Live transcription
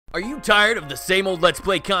Are you tired of the same old Let's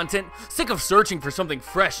Play content? Sick of searching for something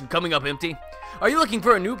fresh and coming up empty? Are you looking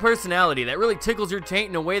for a new personality that really tickles your taint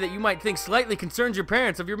in a way that you might think slightly concerns your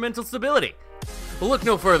parents of your mental stability? Well, look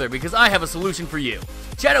no further, because I have a solution for you.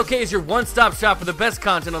 ChadOkay is your one-stop shop for the best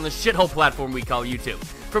content on the shithole platform we call YouTube.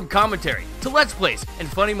 From commentary, to Let's Plays, and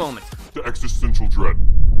funny moments, to existential dread.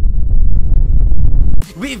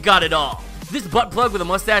 We've got it all. This butt plug with a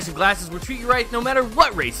mustache and glasses will treat you right no matter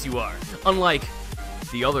what race you are, unlike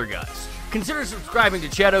the other guys. Consider subscribing to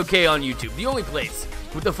ChadOkay on YouTube, the only place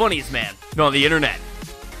with the funniest man on the internet.